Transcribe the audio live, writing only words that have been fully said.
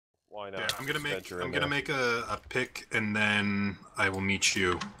Why not? Yeah, I'm gonna Venture make a pick, and then I will meet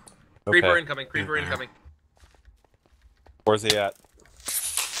you. Okay. Creeper incoming. Creeper incoming. Where's he at?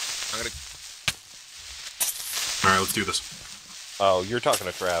 I'm gonna. All right, let's do this. Oh, you're talking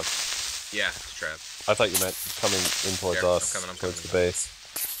to Trav. Yeah, it's Trav. I thought you meant coming in towards Here, us, I'm coming, towards the base.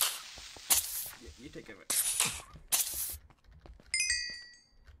 Yeah, you take care of it.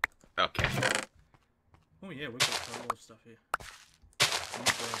 Okay. Oh yeah, we've got a lot of stuff here.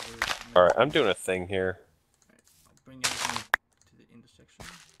 Alright, I'm doing a thing here. Alright, I'll bring everything to the intersection.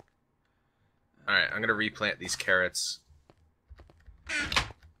 Alright, I'm gonna replant these carrots.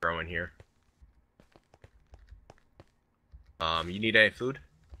 Throw in here. You need any food?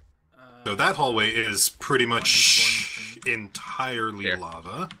 So that hallway is pretty much entirely Here.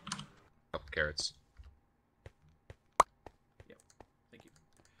 lava. Couple carrots. Yep, thank you.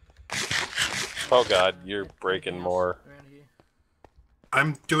 Oh god, you're breaking Anything more. else around here?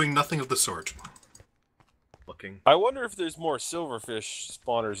 I'm doing nothing of the sort. Looking. I wonder if there's more silverfish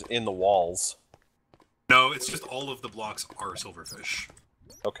spawners in the walls. No, it's just all of the blocks are silverfish.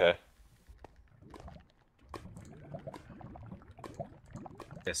 Okay.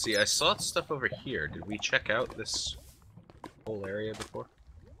 Yeah, see, I saw stuff over here. Did we check out this whole area before?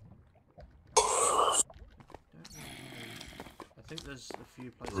 I think there's a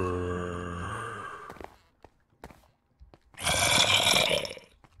few places.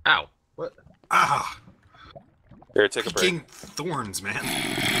 Ow! What? Ah! Here, take a break. Freaking thorns, man.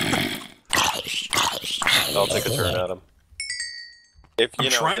 I'll take a turn at him. If I'm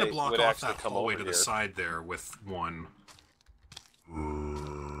you know, trying to they block would off actually that come hallway over to the here. side there with one.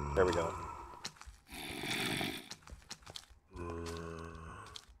 There we go. I'm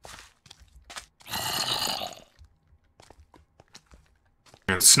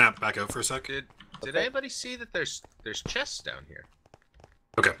gonna snap back out for a sec. Did Okay. anybody see that there's chests down here?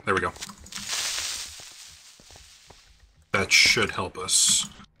 Okay, there we go. That should help us.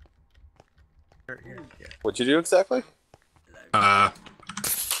 Yeah. What'd you do exactly? Tried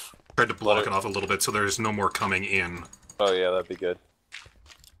to block it- it off a little bit so there's no more coming in. Oh yeah, that'd be good.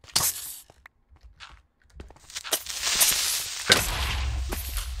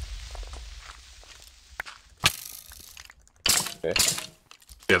 Okay.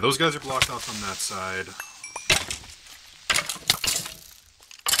 Yeah, those guys are blocked off on that side.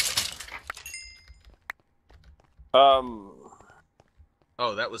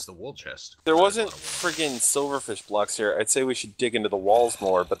 Oh, that was the wool chest. There That was wasn't a lot of wool. friggin' silverfish blocks here. I'd say we should dig into the walls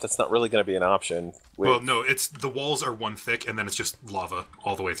more, but that's not really going to be an option. Well, no, it's the walls are one thick, and then it's just lava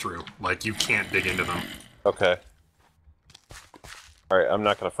all the way through. Like, you can't dig into them. Okay. Alright, I'm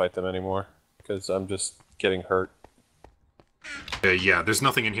not going to fight them anymore, because I'm just getting hurt. Yeah, there's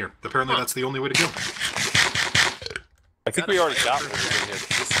nothing in here. Apparently that's the only way to go. I think we already got one in here.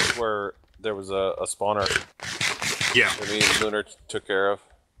 This is where there was a spawner Yeah. that me and Lunar took care of.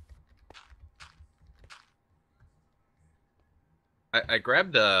 I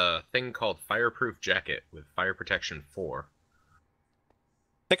grabbed a thing called Fireproof Jacket with Fire Protection 4.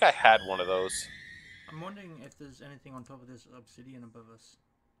 I think I had one of those. I'm wondering if there's anything on top of this obsidian above us.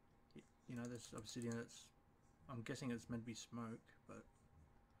 You know, this obsidian that's... I'm guessing it's meant to be smoke, but...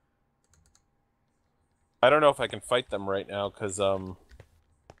 I don't know if I can fight them right now, because,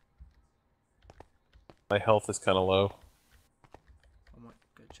 my health is kind of low. I might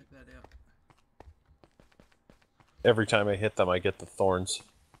go check that out. Every time I hit them, I get the thorns.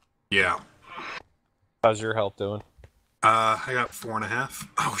 Yeah. How's your health doing? I got 4.5.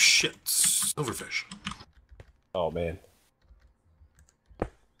 Oh, shit. Silverfish. Oh, man.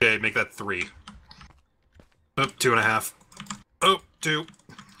 Okay, make that 3. Oh, 2.5. Oh, 2.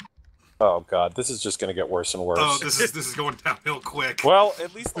 Oh, God. This is just going to get worse and worse. Oh, this is going downhill quick. Well,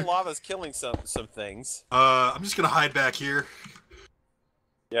 at least the lava's killing some things. I'm just gonna hide back here.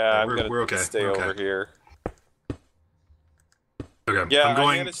 Yeah, I'm we're going to okay, stay we're okay. over here. Okay, Yeah, I'm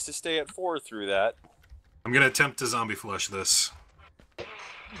going. I managed to stay at 4 through that. I'm gonna attempt to zombie flush this.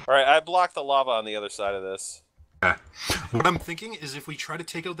 Alright, I blocked the lava on the other side of this. Okay. What I'm thinking is if we try to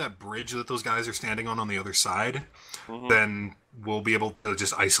take out that bridge that those guys are standing on the other side, then we'll be able to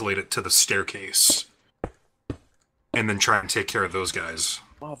just isolate it to the staircase. And then try and take care of those guys.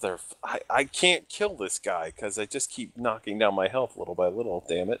 Mother... I can't kill this guy, because I just keep knocking down my health little by little,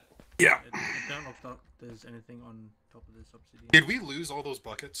 damn it. Yeah. It don't look like there's anything on top of this obsidian. Did we lose all those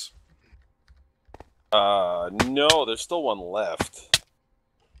buckets? No, there's still one left.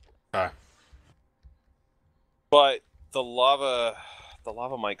 Okay. But the lava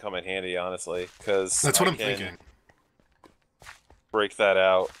might come in handy, honestly, because That's what I'm thinking. break that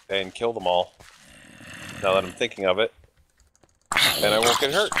out and kill them all. Now that I'm thinking of it. And I won't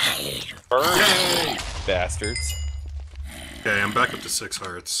get hurt. Burn, Yay! bastards. Okay, I'm back up to 6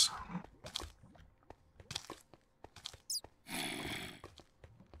 hearts.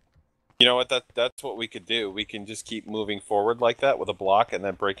 You know what? That's what we could do. We can just keep moving forward like that with a block, and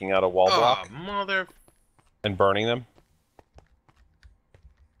then breaking out a wall block Oh, mother. and burning them.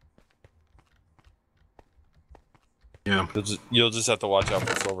 Yeah. You'll just have to watch out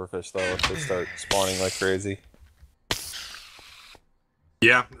for silverfish though if they start spawning like crazy.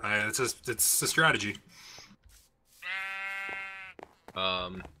 Yeah, it's a strategy.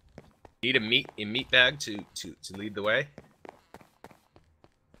 Need a meat bag to lead the way.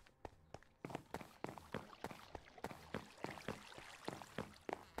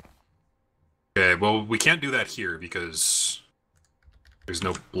 Okay, well, we can't do that here because there's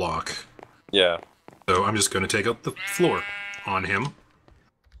no block. Yeah. So I'm just going to take out the floor on him.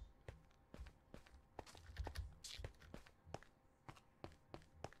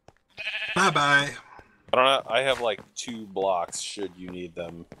 Bye-bye. I don't know. I have like 2 blocks should you need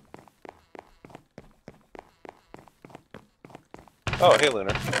them. Oh, hey,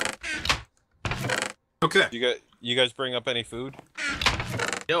 Lunar. Okay. You guys bring up any food?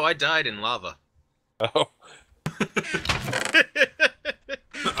 No, I died in lava. Oh,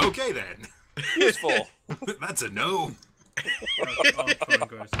 Okay, then. useful. That's a no.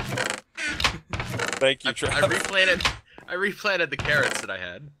 Thank you, I Trav. replanted the carrots that I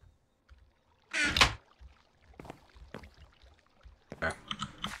had.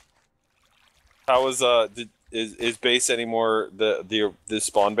 How was is base any more the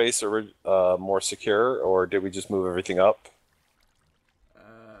spawn base or more secure, or did we just move everything up?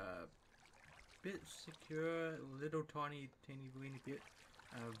 Bit secure, a little tiny weeny bit,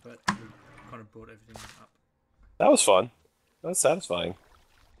 but we kind of brought everything up. That was fun. That was satisfying.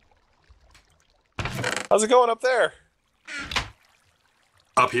 How's it going up there?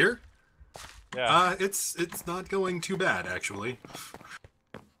 Up here? Yeah. It's not going too bad, actually.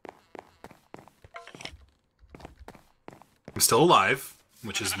 I'm still alive,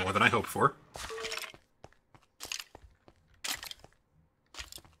 which is more than I hoped for.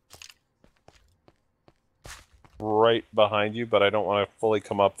 Right behind you, but I don't want to fully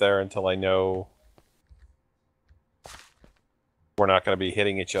come up there until I know we're not going to be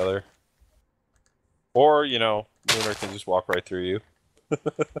hitting each other. Or, you know, Lunar can just walk right through you.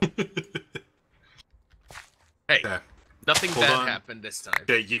 Hey, Okay. nothing Hold bad on. happened this time.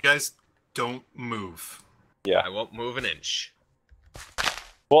 Okay, you guys don't move. Yeah. I won't move an inch.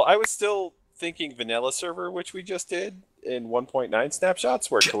 Well, I was still thinking vanilla server, which we just did in 1.9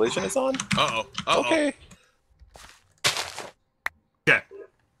 snapshots, where collision is on. Uh-oh. Uh-oh. Okay, Okay,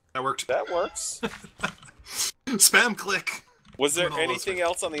 that worked. that works. Spam click. Was there Doing all those anything things.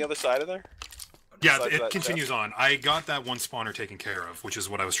 else on the other side of there? Yeah, Besides it that continues on. I got that one spawner taken care of, which is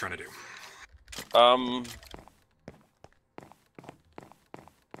what I was trying to do.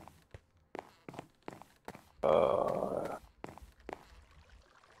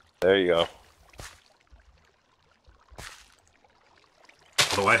 There you go.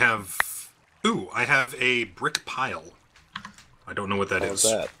 Although I have... Ooh, I have a brick pile. I don't know what that What is.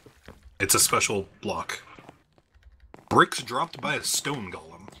 was that? It's a special block. Bricks dropped by a stone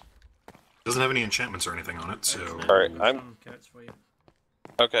golem. Doesn't have any enchantments or anything on it, so... Alright, I'm... Some carrots for you.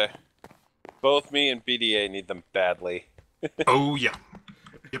 Okay. Both me and BDA need them badly. Oh, yeah.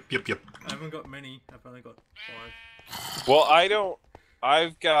 Yep. I haven't got many. I've only got 5. Well,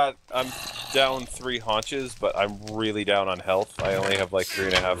 I'm down 3 haunches, but I'm really down on health. I only have like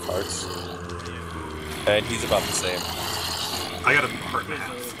 3.5 hearts. And he's about the same. I got a heart and a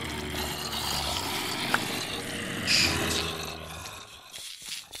half.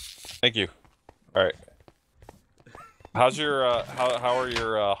 Thank you. Alright. How's your, how are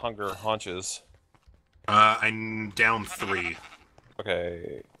your, hunger haunches? I'm down 3.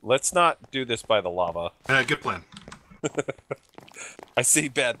 Okay, let's not do this by the lava. Good plan. I see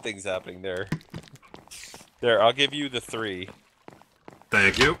bad things happening there. There, I'll give you the 3,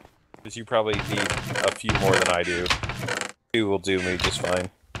 Thank you. because you probably need a few more than I do. 2 will do me just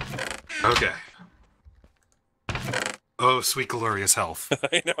fine. Okay. Oh, sweet glorious health.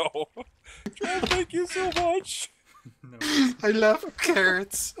 I know. Trav, thank you so much. No. I love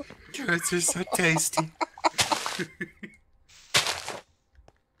carrots. Carrots are so tasty.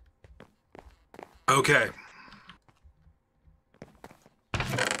 Okay.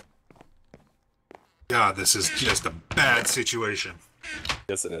 God, this is just a bad situation.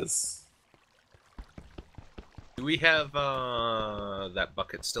 Yes, it is. Do we have that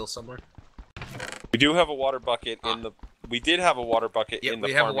bucket still somewhere? We do have a water bucket in the. We did have a water bucket Yeah, in the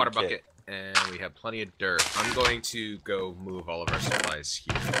we have a farming water kit. bucket. and we have plenty of dirt. I'm going to go move all of our supplies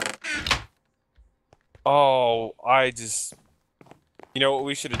here. Oh, you know what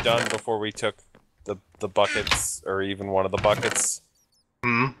we should have done before we took the buckets, or even one of the buckets?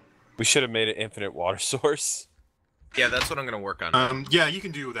 Hmm. We should have made an infinite water source. Yeah, that's what I'm going to work on. Yeah, you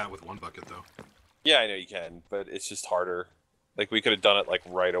can do that with one bucket though. Yeah, I know you can, but it's just harder. Like, we could have done it, like,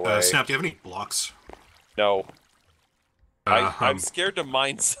 right away. Snap, do you have any blocks? No. I'm Um, scared to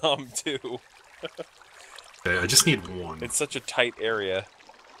mine some, too. Okay, I just need one. It's such a tight area.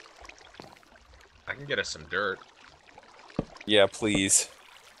 I can get us some dirt. Yeah, please.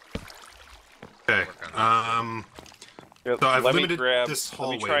 Okay. Here, So I've let me limited grab. this Let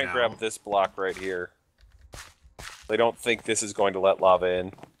hallway me try and now. grab this block right here. I don't think this is going to let lava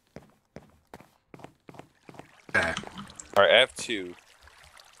in. Okay. All right, I have 2. You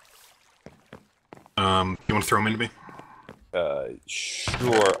want to throw them into me?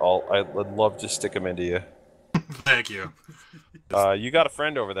 Sure. I'd love to stick them into you. Thank you. You got a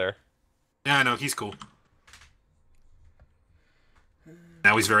friend over there. Yeah, I know, he's cool.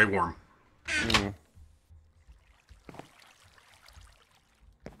 Now he's very warm. Mm.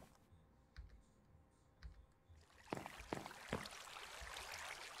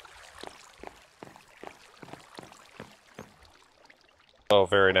 Oh,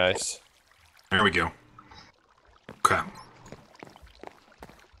 very nice. There we go. Okay. I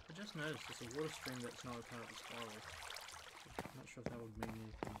just noticed there's a water stream that's not a part of the spiral. I'm not sure if that would mean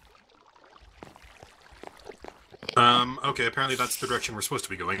anything. Okay, apparently that's the direction we're supposed to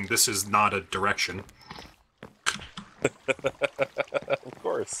be going. This is not a direction. Of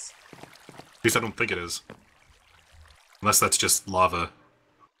course. At least I don't think it is. Unless that's just lava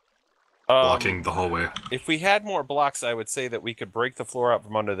blocking the hallway. If we had more blocks, I would say that we could break the floor out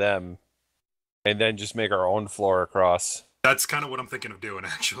from under them, and then just make our own floor across. That's kind of what I'm thinking of doing,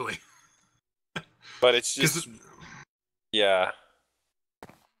 actually. But it's just... Yeah.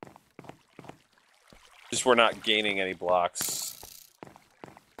 Just we're not gaining any blocks.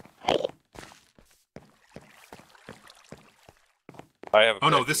 I have. Oh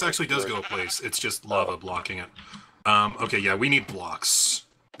no, this actually does go a place. It's just lava blocking it. Okay, yeah, we need blocks.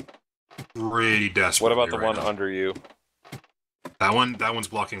 Pretty desperate. What about the one under you? That one's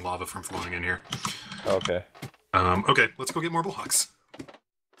blocking lava from flowing in here. Okay. Okay, let's go get more blocks.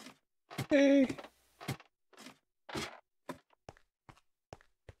 Hey.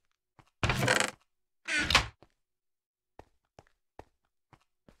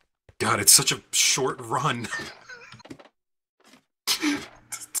 God, it's such a short run.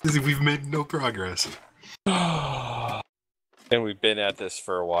 We've made no progress. And we've been at this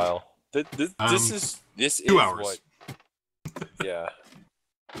for a while. This is 2 hours. What, yeah.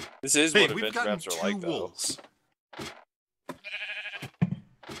 This is Hey, what we've adventure gotten maps are 2 like, though. wolves.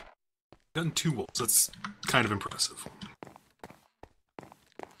 Gotten 2 wolves. That's kind of impressive.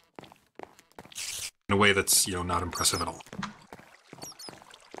 In a way that's, not impressive at all.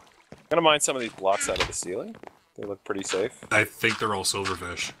 I'm gonna mine some of these blocks out of the ceiling. They look pretty safe. I think they're all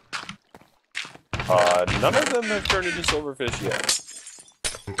silverfish. None of them have turned into silverfish yet.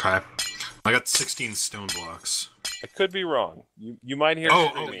 Okay. I got 16 stone blocks. I could be wrong. You might hear. Oh,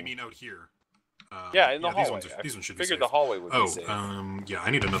 screaming. you mean out here? Yeah, in the these hallway. These ones should be Figured safe. the hallway would be safe. Yeah, I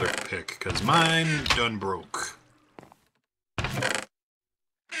need another pick, because mine done broke.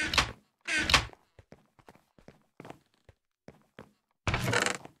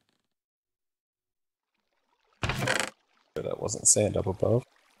 That wasn't sand up above.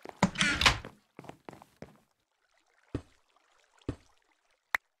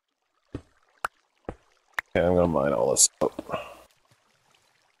 Okay, I'm gonna mine all this up.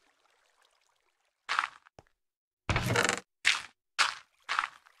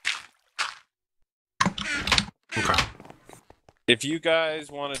 Okay. If you guys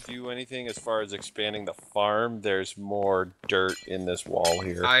want to do anything as far as expanding the farm, there's more dirt in this wall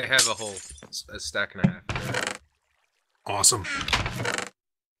here. I have a stack and a half of dirt. Awesome.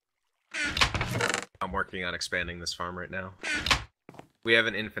 I'm working on expanding this farm right now. We have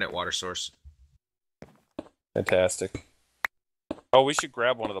an infinite water source. Fantastic. Oh, we should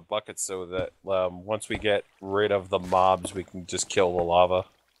grab one of the buckets so that once we get rid of the mobs, we can just kill the lava.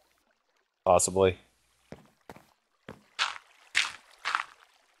 Possibly.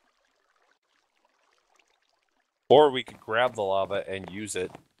 Or we could grab the lava and use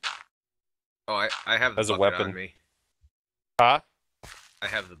it. Oh, I have the As a bucket weapon. on me. Huh? I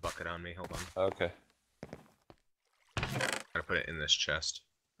have the bucket on me. Hold on. Okay. Gotta put it in this chest.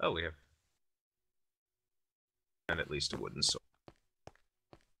 Oh, we have... And at least a wooden sword.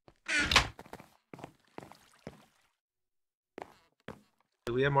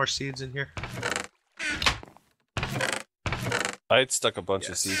 Do we we have more seeds in here? I had stuck a bunch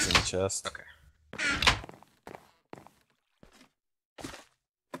of Yes. seeds in the chest. Okay.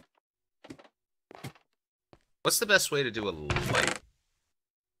 What's the best way to do a light?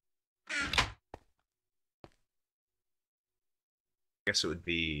 I guess it would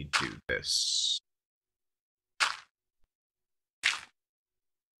be do this.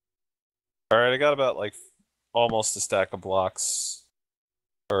 Alright, I got about like almost a stack of blocks.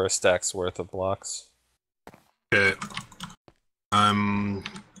 Or a stack's worth of blocks. Okay. I'm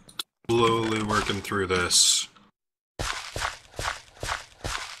slowly working through this.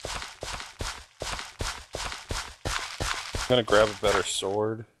 I'm gonna grab a better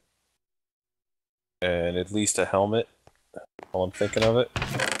sword. And at least a helmet. While I'm thinking of it.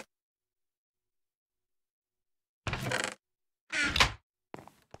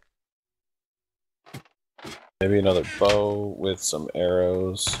 Maybe another bow with some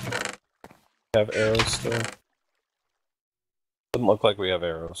arrows. Have arrows still? Doesn't look like we have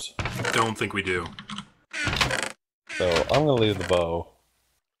arrows. Don't think we do. So I'm gonna leave the bow.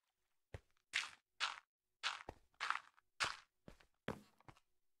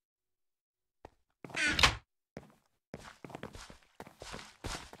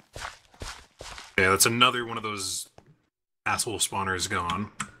 Yeah, that's another one of those asshole spawners gone.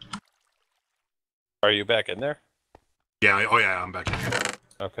 Are you back in there? Yeah, oh yeah, I'm back in here.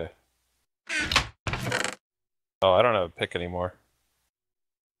 Okay. Oh, I don't have a pick anymore.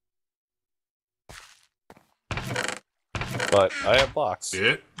 But I have blocks.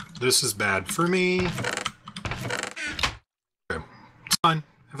 Yeah, this is bad for me. Okay, it's fine.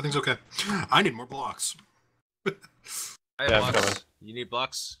 Everything's okay. I need more blocks. I have Yeah, I'm blocks. coming. You need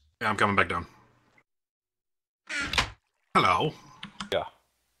blocks? Yeah, I'm coming back down. Hello.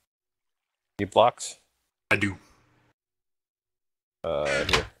 Need blocks? I do.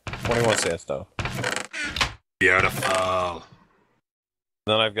 Here. 21 sandstone. Beautiful.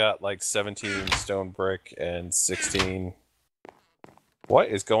 Then I've got like 17 stone brick and 16. What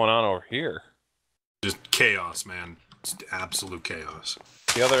is going on over here? Just chaos, man. Just absolute chaos.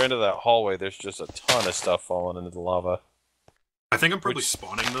 The other end of that hallway, there's just a ton of stuff falling into the lava. I think I'm probably Which-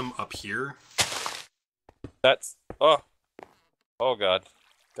 spawning them up here. That's... Oh! Oh god.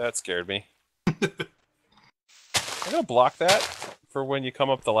 That scared me. I'm gonna block that for when you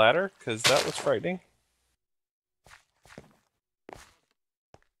come up the ladder, because that was frightening.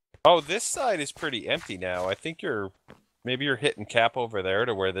 Oh, this side is pretty empty now. I think maybe you're hitting cap over there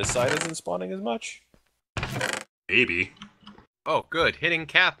to where this side isn't spawning as much. Maybe. Oh, good. Hitting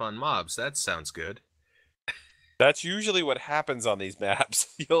cap on mobs. That sounds good. That's usually what happens on these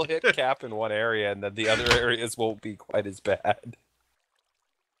maps. You'll hit cap in one area, and then the other areas won't be quite as bad.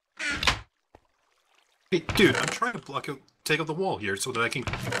 Hey, dude, I'm trying to take out the wall here so that I can...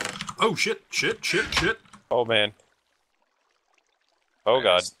 Oh, shit. Oh, man. Oh,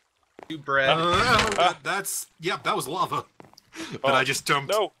 god. Two bread. That's... Yeah, that was lava. That Oh, I just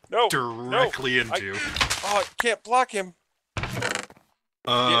dumped No! directly into. Oh, I can't block him!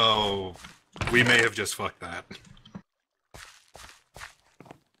 Oh, we may have just fucked that.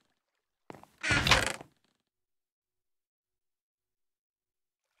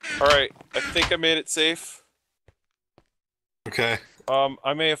 Alright, I think I made it safe. Okay.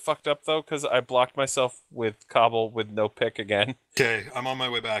 I may have fucked up, though, because I blocked myself with cobble with no pick again. Okay, I'm on my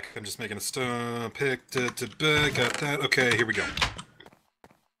way back. I'm just making a stone pick. Got that. Okay, here we go.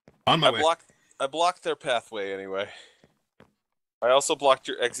 On my way. I blocked their pathway, anyway. I also blocked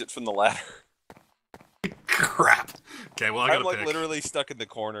your exit from the ladder. Crap. Okay, well, I I'm, gotta like, pick. literally stuck in the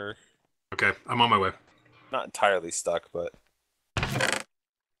corner. Okay, I'm on my way. Not entirely stuck, but...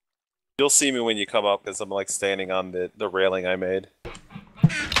 You'll see me when you come up, because I'm, like, standing on the railing I made.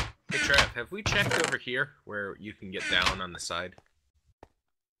 Hey, Trav, have we checked over here where you can get down on the side?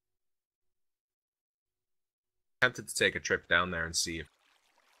 Tempted to take a trip down there and see if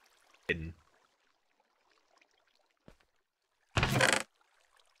hidden.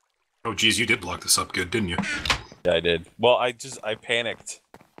 Oh, geez, you did block this up good, didn't you? Yeah, I did. Well, I panicked.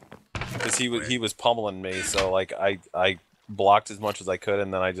 Because he was pummeling me, so, like, I blocked as much as I could,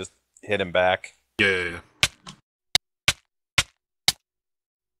 and then I just hit him back. Yeah.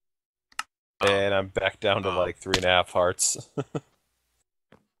 And I'm back down to, like, 3.5 hearts.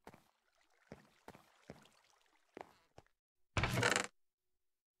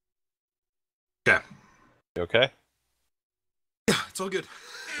 Okay. You okay? Yeah, it's all good.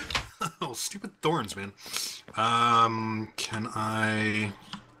 Oh, stupid thorns, man. Can I...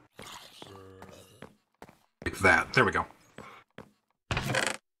 Like that. There we go.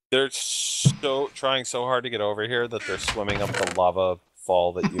 They're trying so hard to get over here that they're swimming up the lava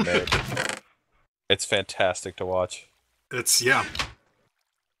fall that you made. It's fantastic to watch. Yeah.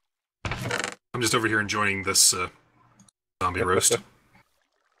 I'm just over here enjoying this zombie roast.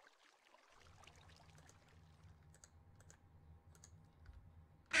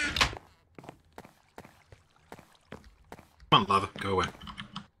 Come on, lava, go away.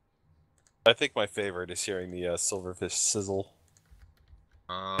 I think my favorite is hearing the silverfish sizzle.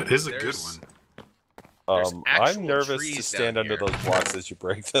 It is a good one. I'm nervous to stand under those blocks as you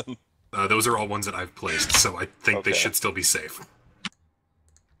break them. Those are all ones that I've placed, so I think they Okay. should still be safe.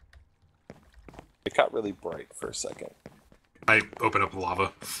 It got really bright for a second. I open up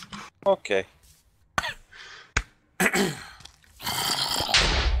lava. Okay.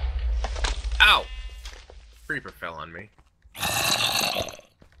 Ow! Creeper fell on me.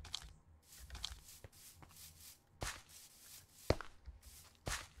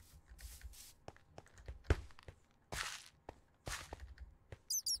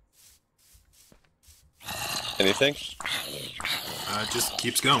 Anything? Just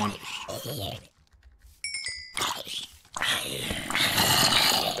keeps going.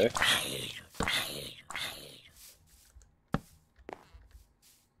 Okay.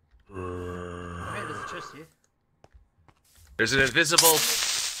 Hey, there's a chest here. There's an invisible...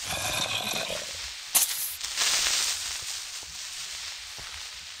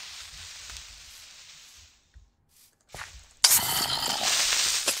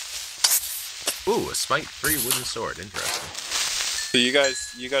 Ooh, a smite 3 wooden sword. Interesting. So you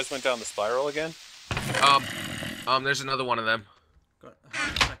guys went down the spiral again? There's another one of them. Got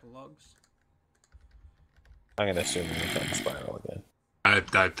half a stack of logs. I'm gonna assume you went down the spiral again. I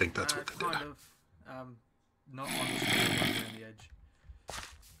think that's what they did. Kind of. Not on the spiral, but around the edge.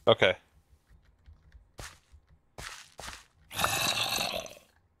 Okay.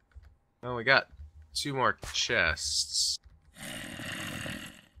 Oh, we got 2 more chests.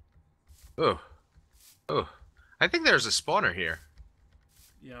 Oh. Oh. I think there's a spawner here.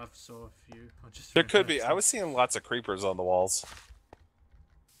 Yeah, I saw a few. There could be. I was seeing lots of creepers on the walls.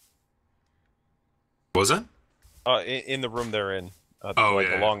 What was that? In the room they're in. Oh, like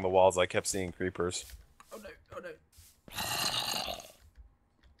yeah. along the walls, I kept seeing creepers. Oh no! Oh no!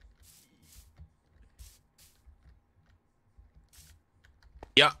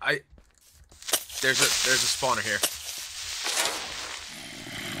 Yeah, there's a spawner here.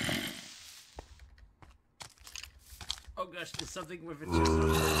 Oh gosh, there's something with a chest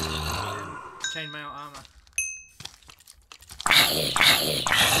and chainmail armor.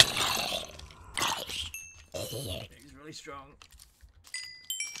 He's really strong.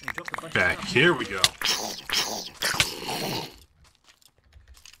 And he dropped a bunch of Okay, stuff. here we go.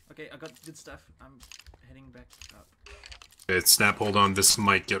 Okay, I got good stuff. I'm heading back up. Okay, snap, hold on, this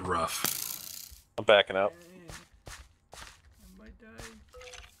might get rough. I'm backing up. I might die.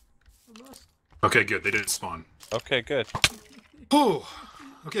 I lost. Okay, good, they didn't spawn. Okay, good. Oh,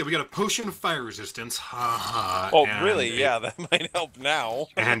 okay, we got a potion of fire resistance. Ha ha. Oh, and really? Yeah, that might help now.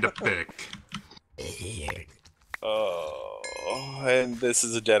 And a pick. Oh, and this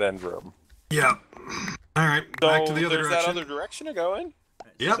is a dead end room. Yeah. Alright, So back to the other there's direction. that other direction to go in?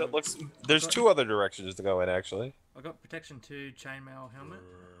 Right, Yep. That looks. There's 2 other directions to go in, actually. I got protection 2, chainmail helmet,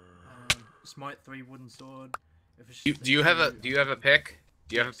 smite 3 wooden sword. Do you have a pick? Do you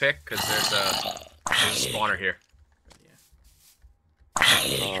have a pick? Because there's a spawner here.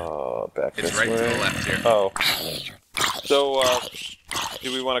 Oh, back It's this right way. to the left here. Oh. So,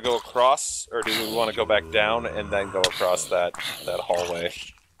 do we want to go across, or do we want to go back down and then go across that hallway?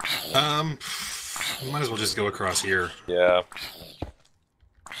 We might as well just go across here. Yeah.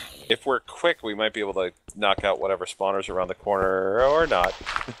 If we're quick, we might be able to knock out whatever spawners around the corner, or not.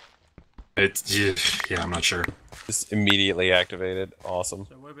 It's yeah, I'm not sure. Just immediately activated. Awesome.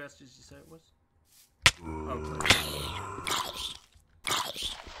 So whereabouts did you say it was?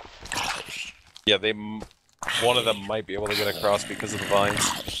 Yeah, one of them might be able to get across because of the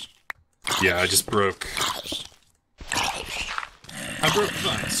vines. Yeah, I just broke. I broke the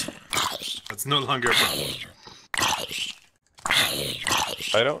vines. That's no longer a problem.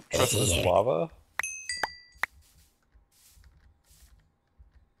 I don't trust this lava.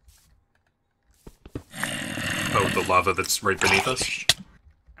 Oh, the lava that's right beneath us?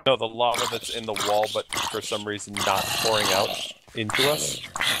 No, the lava that's in the wall, but for some reason not pouring out into us.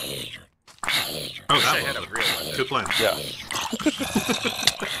 Oh, I that had a lava. real one. Good plan. Yeah.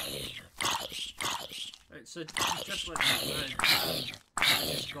 Right, so just like you know,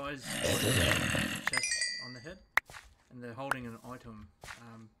 these guys got chests on the head, and they're holding an item,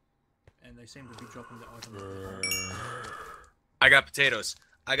 and they seem to be dropping the items. I got potatoes.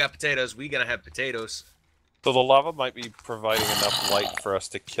 I got potatoes. We gonna have potatoes. So the lava might be providing enough light for us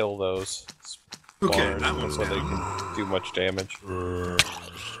to kill those Okay, spawners that one's before they down. can do much damage. Oh,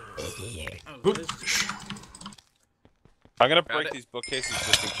 Oop. this, I'm gonna Got break it. these bookcases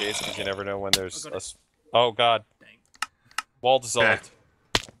just in case, because you never know when there's I got a... it. Oh god, dang. wall dissolved.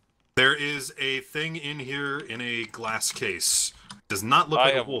 There is a thing in here in a glass case. Does not look I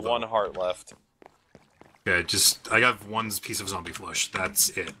like a have hole, one though. heart left. Okay, I got one piece of zombie flesh. That's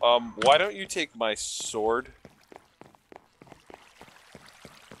it. Why don't you take my sword?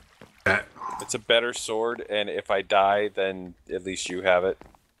 Okay. It's a better sword, and if I die, then at least you have it.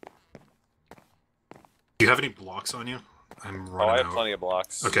 Do you have any blocks on you? I'm Oh, running I have out. plenty of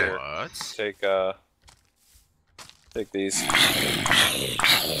blocks. Okay. Here, What? take these.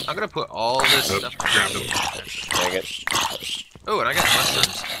 I'm gonna put all this Nope, stuff. grabbed them. Dang it. Oh, and I got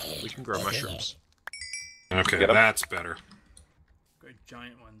mushrooms. We can grow mushrooms. Okay, Get 'em. that's better. Got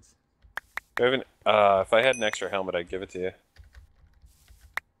giant ones. Do I have if I had an extra helmet, I'd give it to you.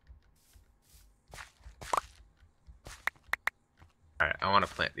 Alright, I want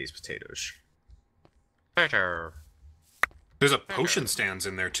to plant these potatoes. Potato. There's a potion stands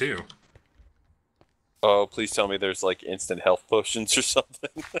in there too. Oh, please tell me there's like instant health potions or something.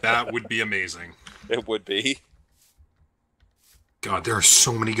 That would be amazing. It would be. God, there are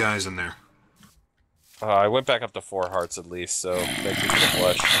so many guys in there. I went back up to 4 hearts at least, so thank you for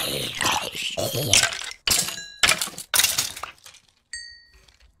the flesh.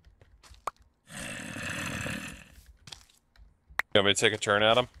 You want me to take a turn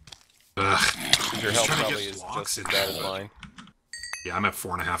at him? Ugh. Your Just health trying to probably get is blocks just as in bad there, as but- mine. Yeah, I'm at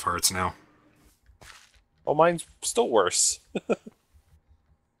 4.5 hearts now. Oh, mine's still worse.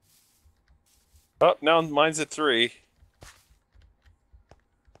 Oh, now mine's at 3.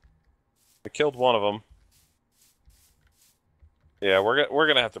 I killed one of them. Yeah, we're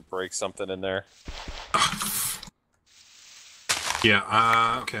gonna have to break something in there.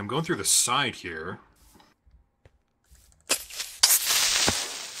 Yeah, okay, I'm going through the side here.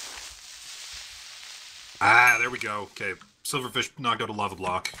 Ah, there we go. Okay, silverfish knocked out a lava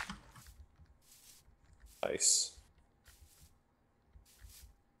block. Nice.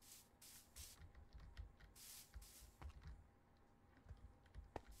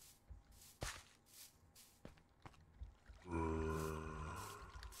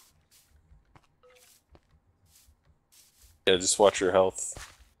 Yeah, just watch your health.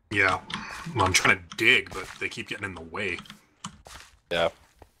 Yeah, well, I'm trying to dig, but they keep getting in the way. Yeah.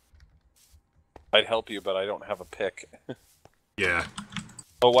 I'd help you, but I don't have a pick. Yeah.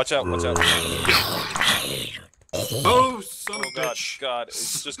 Oh, watch out, watch out. Oh, son Oh of a god, bitch. god,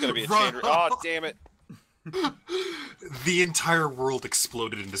 it's just gonna be a Run. chain. Oh, damn it. The entire world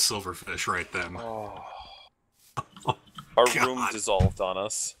exploded into silverfish right then. Oh. Our room God. dissolved on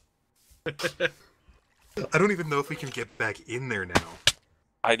us. I don't even know if we can get back in there now.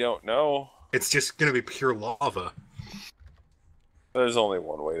 I don't know. It's just gonna be pure lava. There's only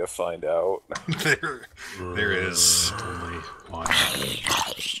one way to find out. There is only one.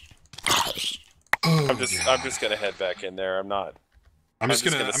 I'm just gonna head back in there. I'm not. I'm just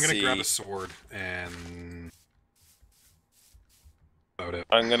gonna I'm gonna grab see- a sword and about it.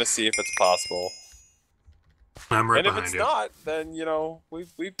 I'm gonna see if it's possible. I'm right And if behind it's you. not, then you know I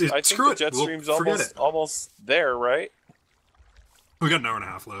think Screw the it. We'll Jetstream's forget almost it. almost there, right? We got an hour and a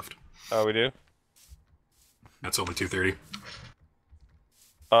half left. Oh, we do. That's only 2:30.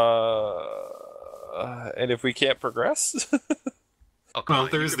 And if we can't progress, Oh, come Well,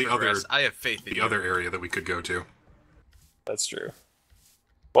 on, there you is can the progress. other- I have faith in The you. other area that we could go to. that's true.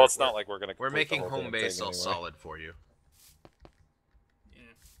 Well, it's not like we're gonna. We're complete the making whole home damn base thing all anyway. solid for you. Yeah,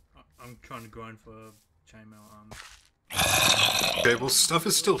 I'm trying to grind for chainmail armor. Okay, well, stuff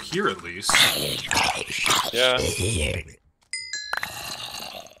is still here at least. Yeah.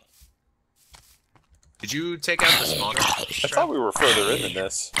 Did you take out the spawner? I thought we were further in than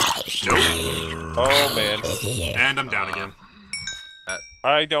this. Nope. Oh man. And I'm down again.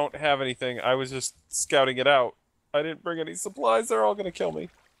 I don't have anything. I was just scouting it out. I didn't bring any supplies. They're all gonna kill me.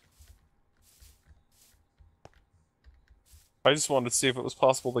 I just wanted to see if it was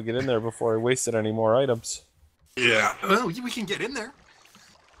possible to get in there before I wasted any more items. Yeah. Well, we can get in there.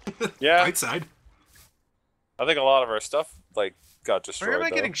 Yeah, Right side. I think a lot of our stuff like got Where destroyed. am I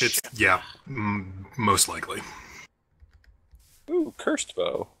though. getting It's yeah, most likely. Ooh, cursed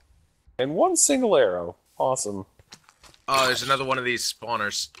bow, and one single arrow. Awesome. Oh, there's another one of these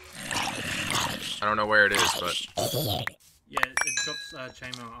spawners. I don't know where it is, but Yeah, it drops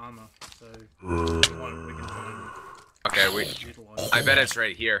chainmail armor, so we can try and okay, utilize I it. bet it's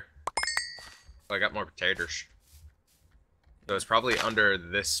right here. Oh, I got more potatoes. So it's probably under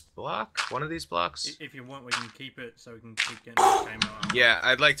this block, one of these blocks. If you want, we can keep it so we can keep getting the game out. Yeah,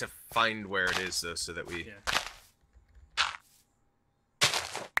 I'd like to find where it is though, so that we. Yeah.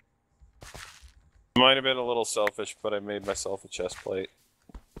 Might have been a little selfish, but I made myself a chest plate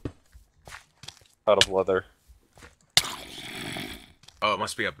out of leather. Oh, it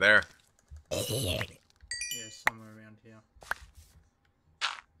must be up there. Yeah, somewhere around here.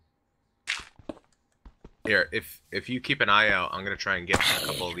 Here, if you keep an eye out, I'm gonna try and get a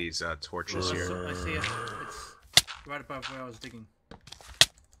couple of these torches I here. see it. It's right above where I was digging.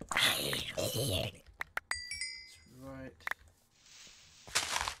 It's right.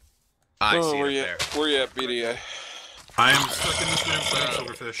 I see where it you there. where you at, BDA? I am stuck in this room playing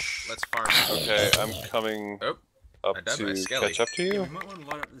Silverfish. Let's farm. Okay, I'm coming Oh, up I died by a to skelly. catch up to Yeah, you. we might want to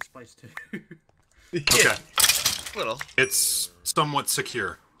light up this place too. Okay, Little. it's somewhat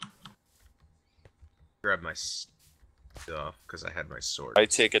secure. Grab my stuff because I had my sword. I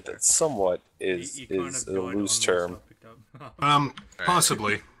take it that somewhat is You kind is of a died loose on term. what I picked up.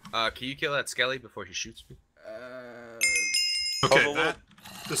 Possibly. Can you kill that skelly before he shoots me? Okay, Oh, the that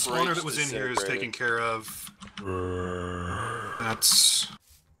the spawner breach that was in here is taken disintegrated. care of. That's.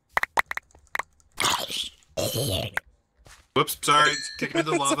 Whoops, sorry. Taking me to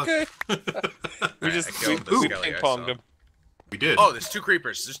the lava. Okay. We Alright, just I killed the we skelly I ping ponged saw. him. We did. Oh, there's two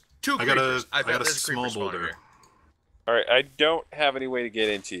creepers. There's two I got a- creepers. I got a there's small creeper spawner boulder. here. All right, I don't have any way to get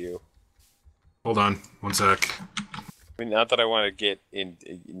into you. Hold on, one sec. I mean, not that I want to get in.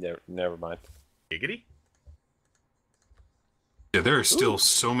 Never mind. Giggity? Yeah, there are still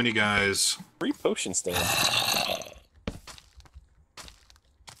so many guys. Free potion stand.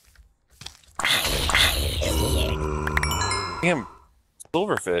 Damn,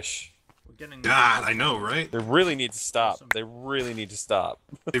 silverfish. We're getting. God, I know, right? They really need to stop. Awesome. They really need to stop.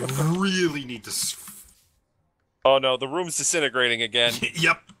 They really need to. Oh no, the room's disintegrating again.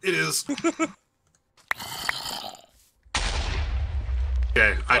 Yep, it is.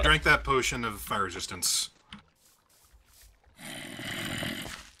 Okay, I drank that potion of fire resistance.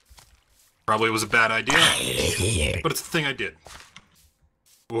 Probably was a bad idea, but it's the thing I did.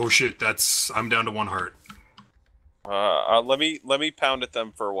 Oh shit, I'm down to 1 heart. Let me pound at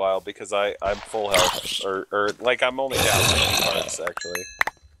them for a while because I'm full health, or like I'm only down 50 hearts actually.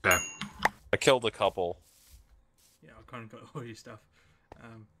 Okay. I killed a couple. Yeah, I kind of got all your stuff.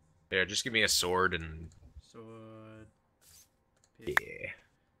 Here, just give me a sword and... Sword. Yeah.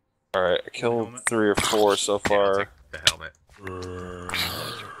 All right, I killed Helmet. 3 or 4 so I'll far. take the helmet.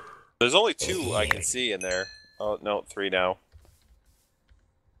 There's only 2 I can see in there. Oh no, 3 now.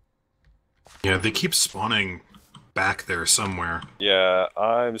 Yeah, they keep spawning back there somewhere. Yeah,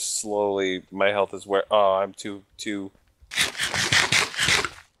 I'm slowly. My health is where. Oh, I'm too.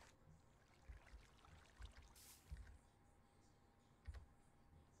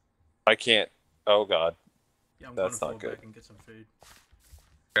 I can't. Oh god. Yeah, I'm That's gonna not fall good. back and get some food.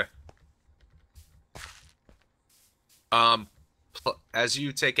 As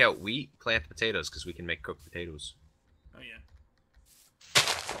you take out wheat, plant potatoes, because we can make cooked potatoes. Oh yeah.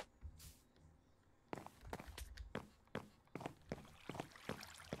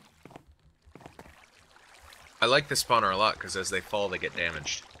 I like the spawner a lot, because as they fall, they get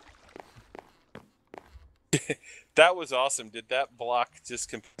damaged. That was awesome. Did that block just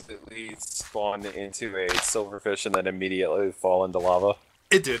completely spawn into a silverfish and then immediately fall into lava?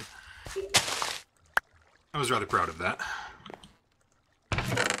 It did. I was rather proud of that.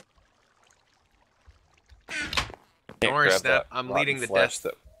 Don't worry, Grab Snap. that I'm rotten leading the flesh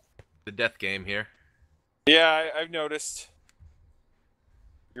the death game here. Yeah, I've noticed.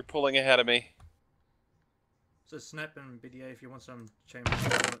 You're pulling ahead of me. So Snap and BDA, if you want some chamber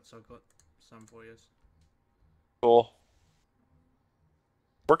bullets, I've got some for you. Cool.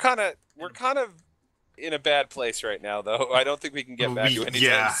 We're kind of in a bad place right now, though. I don't think we can get back to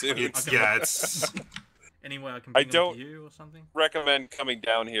anytime soon. It's Anyway, I can I bring them don't- to you or something. Recommend coming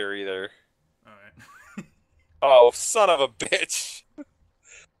down here either. All right. Oh, son of a bitch!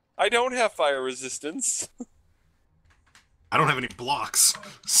 I don't have fire resistance. I don't have any blocks,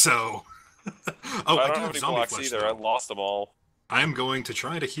 so. I Oh, I, don't do have have any zombie blocks flesh, either. though. I lost them all. I am going to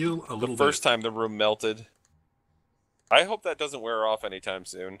try to heal a The little first bit. time the room melted. I hope that doesn't wear off anytime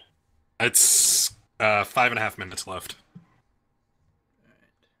soon. It's 5.5 minutes left.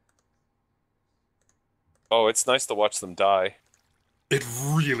 Oh, it's nice to watch them die. It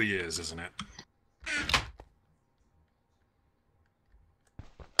really is, isn't it?